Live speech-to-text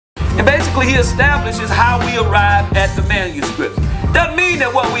And basically he establishes how we arrive at the manuscripts. Doesn't mean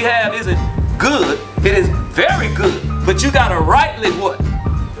that what we have isn't good. It is very good. But you gotta rightly what?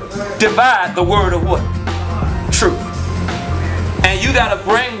 Divide the word of what? Truth. And you gotta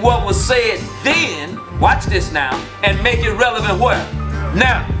bring what was said then, watch this now, and make it relevant where?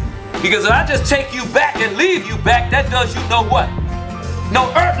 Now. Because if I just take you back and leave you back, that does you no what?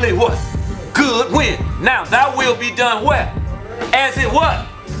 No earthly what? Good when? Now thy will be done where? As it was.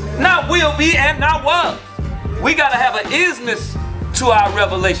 Not will be and not was. We gotta have an isness to our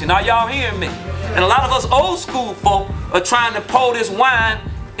revelation. Are y'all hearing me? And a lot of us old school folk are trying to pour this wine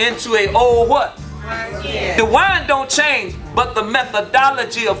into a old what? Yeah. The wine don't change, but the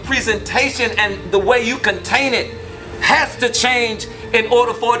methodology of presentation and the way you contain it has to change in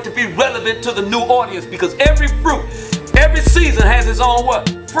order for it to be relevant to the new audience. Because every fruit, every season has its own what?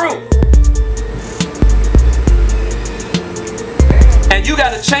 Fruit. And you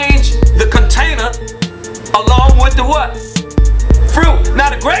got to change the container along with the what? Fruit. Now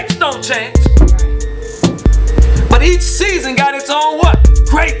the grapes don't change, but each season got its own what?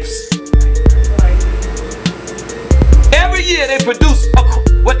 Grapes. Every year they produce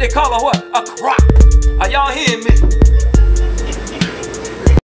what they call a what? A crop. Are y'all hearing me?